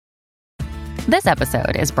This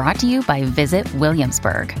episode is brought to you by Visit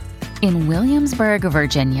Williamsburg. In Williamsburg,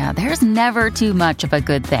 Virginia, there's never too much of a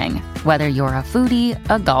good thing. Whether you're a foodie,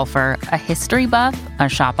 a golfer, a history buff, a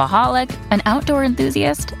shopaholic, an outdoor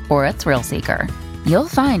enthusiast, or a thrill seeker, you'll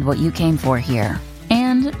find what you came for here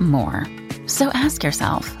and more. So ask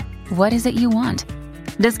yourself, what is it you want?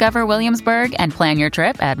 Discover Williamsburg and plan your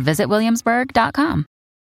trip at visitwilliamsburg.com.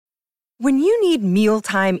 When you need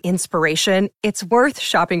mealtime inspiration, it's worth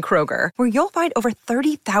shopping Kroger, where you'll find over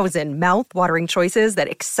 30,000 mouth-watering choices that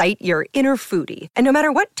excite your inner foodie. And no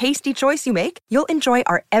matter what tasty choice you make, you'll enjoy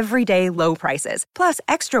our everyday low prices, plus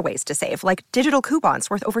extra ways to save, like digital coupons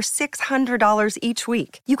worth over $600 each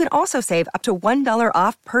week. You can also save up to $1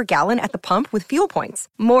 off per gallon at the pump with fuel points.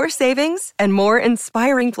 More savings and more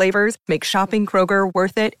inspiring flavors make shopping Kroger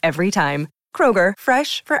worth it every time. Kroger,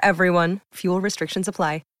 fresh for everyone. Fuel restrictions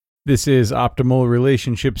apply. This is Optimal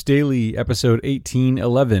Relationships Daily, episode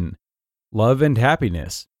 1811, Love and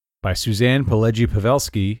Happiness, by Suzann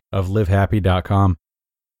Pawelski of livehappy.com.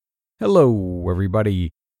 Hello,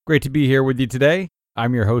 everybody. Great to be here with you today.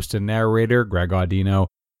 I'm your host and narrator, Greg Audino,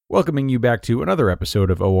 welcoming you back to another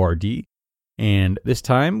episode of ORD, and this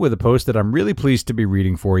time with a post that I'm really pleased to be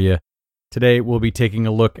reading for you. Today, we'll be taking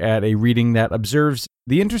a look at a reading that observes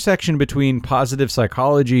the intersection between positive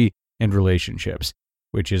psychology and relationships,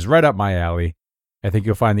 which is right up my alley. I think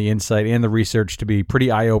you'll find the insight and the research to be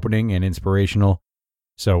pretty eye-opening and inspirational.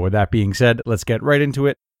 So with that being said, let's get right into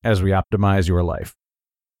it as we optimize your life.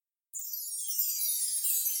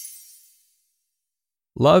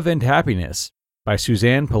 Love and Happiness by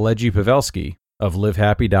Suzann Pawelski of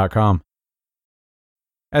livehappy.com.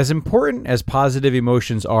 As important as positive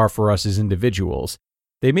emotions are for us as individuals,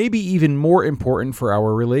 they may be even more important for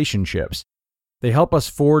our relationships. They help us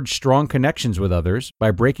forge strong connections with others by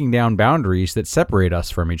breaking down boundaries that separate us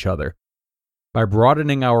from each other. By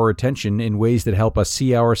broadening our attention in ways that help us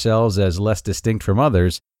see ourselves as less distinct from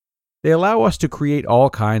others, they allow us to create all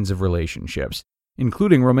kinds of relationships,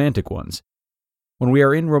 including romantic ones. When we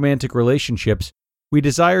are in romantic relationships, we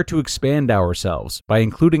desire to expand ourselves by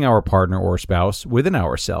including our partner or spouse within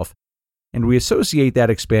ourself, and we associate that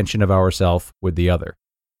expansion of ourself with the other.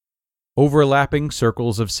 Overlapping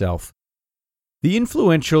circles of self. The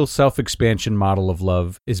influential self-expansion model of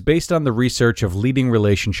love is based on the research of leading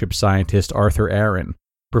relationship scientist Arthur Aron,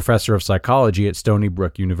 professor of psychology at Stony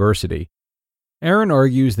Brook University. Aron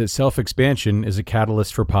argues that self-expansion is a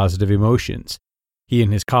catalyst for positive emotions. He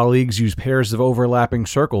and his colleagues use pairs of overlapping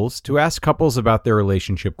circles to ask couples about their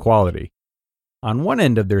relationship quality. On one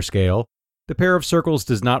end of their scale, the pair of circles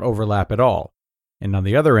does not overlap at all, and on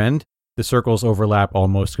the other end, the circles overlap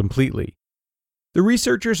almost completely. The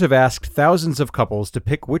researchers have asked thousands of couples to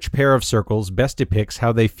pick which pair of circles best depicts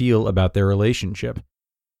how they feel about their relationship.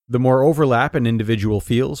 The more overlap an individual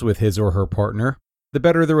feels with his or her partner, the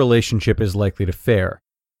better the relationship is likely to fare.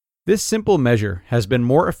 This simple measure has been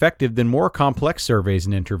more effective than more complex surveys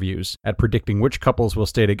and interviews at predicting which couples will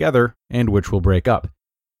stay together and which will break up.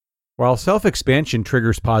 While self-expansion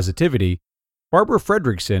triggers positivity, Barbara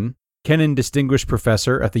Fredrickson, Kennan Distinguished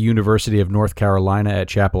Professor at the University of North Carolina at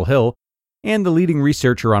Chapel Hill, and the leading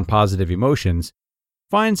researcher on positive emotions,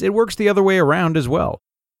 finds it works the other way around as well.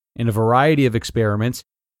 In a variety of experiments,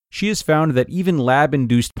 she has found that even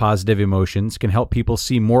lab-induced positive emotions can help people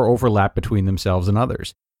see more overlap between themselves and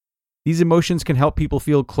others. These emotions can help people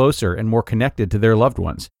feel closer and more connected to their loved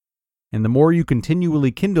ones. And the more you continually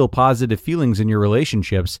kindle positive feelings in your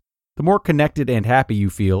relationships, the more connected and happy you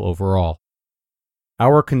feel overall.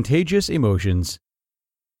 Our contagious emotions.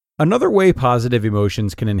 Another way positive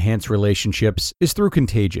emotions can enhance relationships is through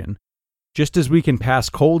contagion. Just as we can pass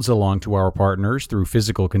colds along to our partners through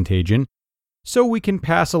physical contagion, so we can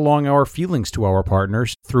pass along our feelings to our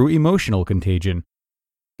partners through emotional contagion.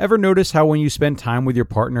 Ever notice how when you spend time with your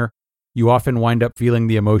partner, you often wind up feeling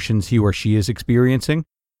the emotions he or she is experiencing?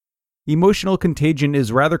 Emotional contagion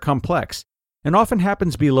is rather complex and often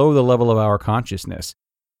happens below the level of our consciousness.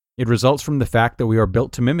 It results from the fact that we are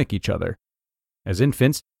built to mimic each other. As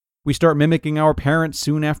infants, we start mimicking our parents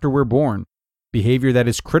soon after we're born, behavior that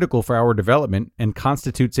is critical for our development and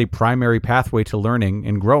constitutes a primary pathway to learning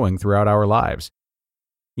and growing throughout our lives.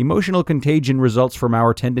 Emotional contagion results from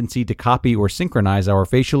our tendency to copy or synchronize our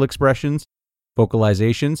facial expressions,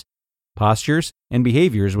 vocalizations, postures, and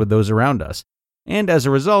behaviors with those around us, and as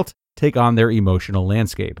a result, take on their emotional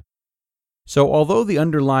landscape. So although the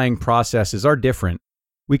underlying processes are different,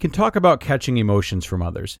 we can talk about catching emotions from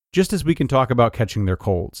others, just as we can talk about catching their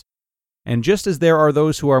colds. And just as there are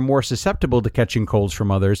those who are more susceptible to catching colds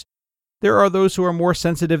from others, there are those who are more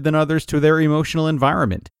sensitive than others to their emotional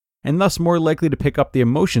environment, and thus more likely to pick up the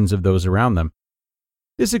emotions of those around them.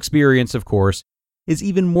 This experience, of course, is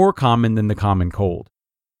even more common than the common cold.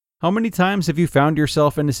 How many times have you found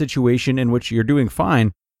yourself in a situation in which you're doing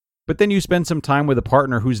fine, but then you spend some time with a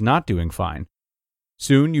partner who's not doing fine?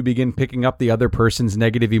 Soon you begin picking up the other person's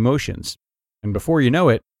negative emotions, and before you know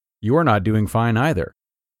it, you're not doing fine either.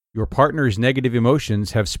 Your partner's negative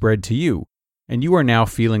emotions have spread to you, and you are now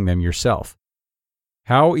feeling them yourself.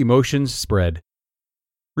 How emotions spread.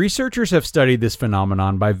 Researchers have studied this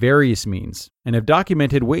phenomenon by various means and have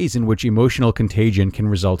documented ways in which emotional contagion can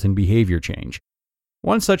result in behavior change.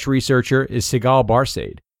 One such researcher is Sigal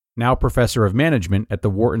Barsade, now professor of management at the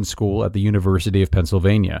Wharton School at the University of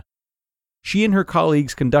Pennsylvania. She and her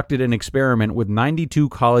colleagues conducted an experiment with 92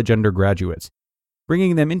 college undergraduates,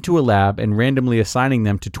 bringing them into a lab and randomly assigning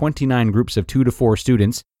them to 29 groups of 2 to 4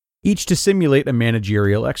 students, each to simulate a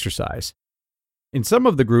managerial exercise. In some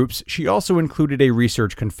of the groups, she also included a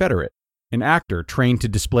research confederate, an actor trained to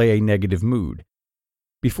display a negative mood.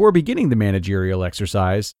 Before beginning the managerial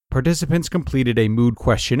exercise, participants completed a mood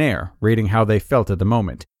questionnaire rating how they felt at the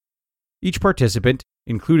moment. Each participant,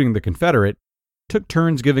 including the confederate, took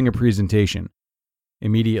turns giving a presentation.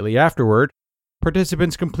 Immediately afterward,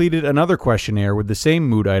 participants completed another questionnaire with the same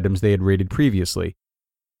mood items they had rated previously.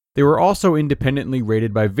 They were also independently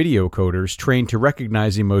rated by video coders trained to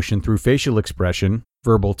recognize emotion through facial expression,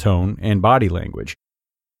 verbal tone, and body language.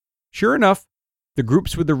 Sure enough, the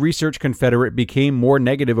groups with the research confederate became more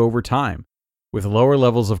negative over time, with lower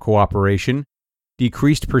levels of cooperation,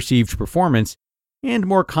 decreased perceived performance, and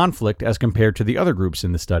more conflict as compared to the other groups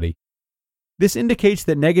in the study. This indicates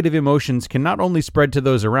that negative emotions can not only spread to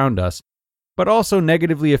those around us, but also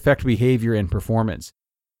negatively affect behavior and performance.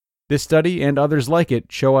 This study and others like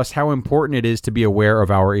it show us how important it is to be aware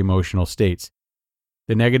of our emotional states.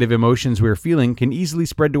 The negative emotions we're feeling can easily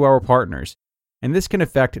spread to our partners, and this can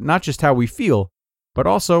affect not just how we feel, but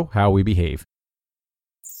also how we behave.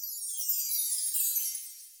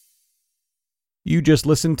 You just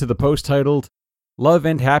listened to the post titled Love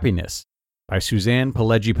and Happiness by Suzann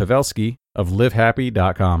Pawelski of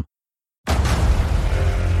LiveHappy.com.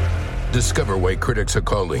 Discover why critics are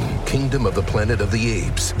calling Kingdom of the Planet of the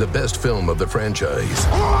Apes the best film of the franchise.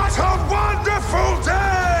 What a wonderful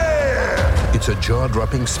day! It's a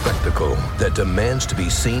jaw-dropping spectacle that demands to be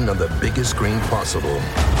seen on the biggest screen possible.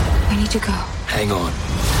 We need to go. Hang on.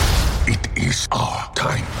 It is our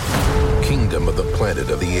time. Kingdom of the Planet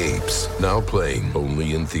of the Apes. Now playing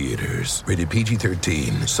only in theaters. Rated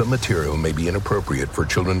PG-13. Some material may be inappropriate for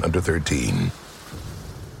children under 13.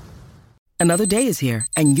 Another day is here,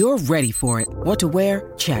 and you're ready for it. What to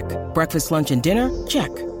wear? Check. Breakfast, lunch, and dinner? Check.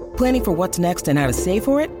 Planning for what's next and how to save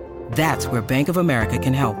for it? That's where Bank of America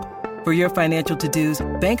can help. For your financial to-dos,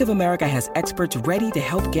 Bank of America has experts ready to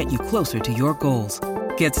help get you closer to your goals.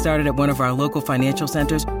 Get started at one of our local financial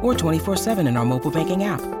centers or 24/7 in our mobile banking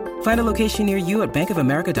app. Find a location near you at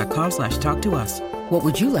bankofamerica.com/talktous. What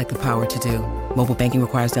would you like the power to do? Mobile banking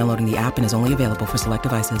requires downloading the app and is only available for select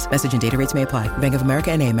devices. Message and data rates may apply. Bank of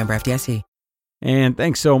America N.A., member FDIC. And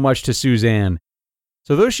thanks so much to Suzann.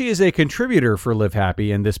 So though she is a contributor for Live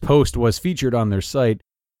Happy and this post was featured on their site,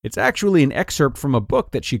 it's actually an excerpt from a book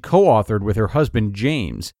that she co-authored with her husband,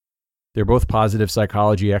 James. They're both positive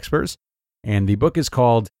psychology experts, and the book is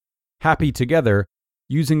called Happy Together,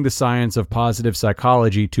 Using the Science of Positive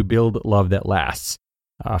Psychology to Build Love That Lasts,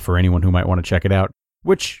 for anyone who might want to check it out,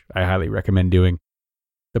 which I highly recommend doing.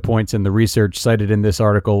 The points and the research cited in this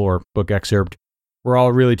article or book excerpt were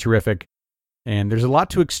all really terrific. And there's a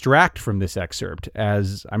lot to extract from this excerpt,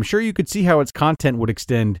 as I'm sure you could see how its content would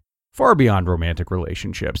extend far beyond romantic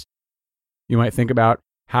relationships. You might think about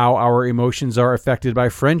how our emotions are affected by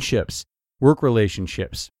friendships, work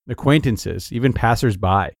relationships, acquaintances, even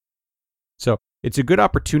passers-by. So it's a good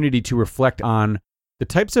opportunity to reflect on the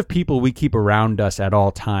types of people we keep around us at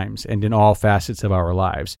all times and in all facets of our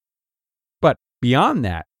lives. But beyond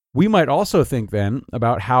that, we might also think then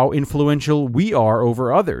about how influential we are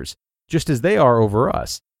over others, just as they are over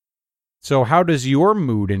us. So how does your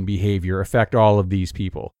mood and behavior affect all of these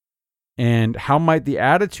people? And how might the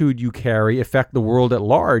attitude you carry affect the world at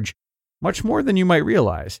large, much more than you might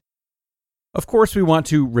realize? Of course, we want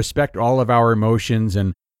to respect all of our emotions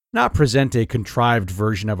and not present a contrived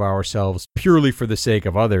version of ourselves purely for the sake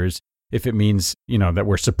of others, if it means, that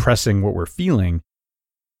we're suppressing what we're feeling.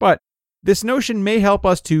 But this notion may help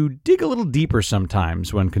us to dig a little deeper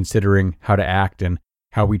sometimes when considering how to act and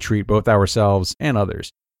how we treat both ourselves and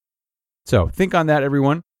others. So think on that,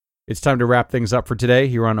 everyone. It's time to wrap things up for today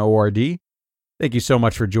here on ORD. Thank you so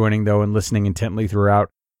much for joining, though, and listening intently throughout.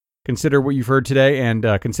 Consider what you've heard today and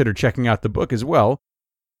consider checking out the book as well.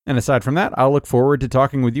 And aside from that, I'll look forward to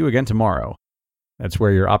talking with you again tomorrow. That's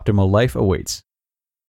where your optimal life awaits.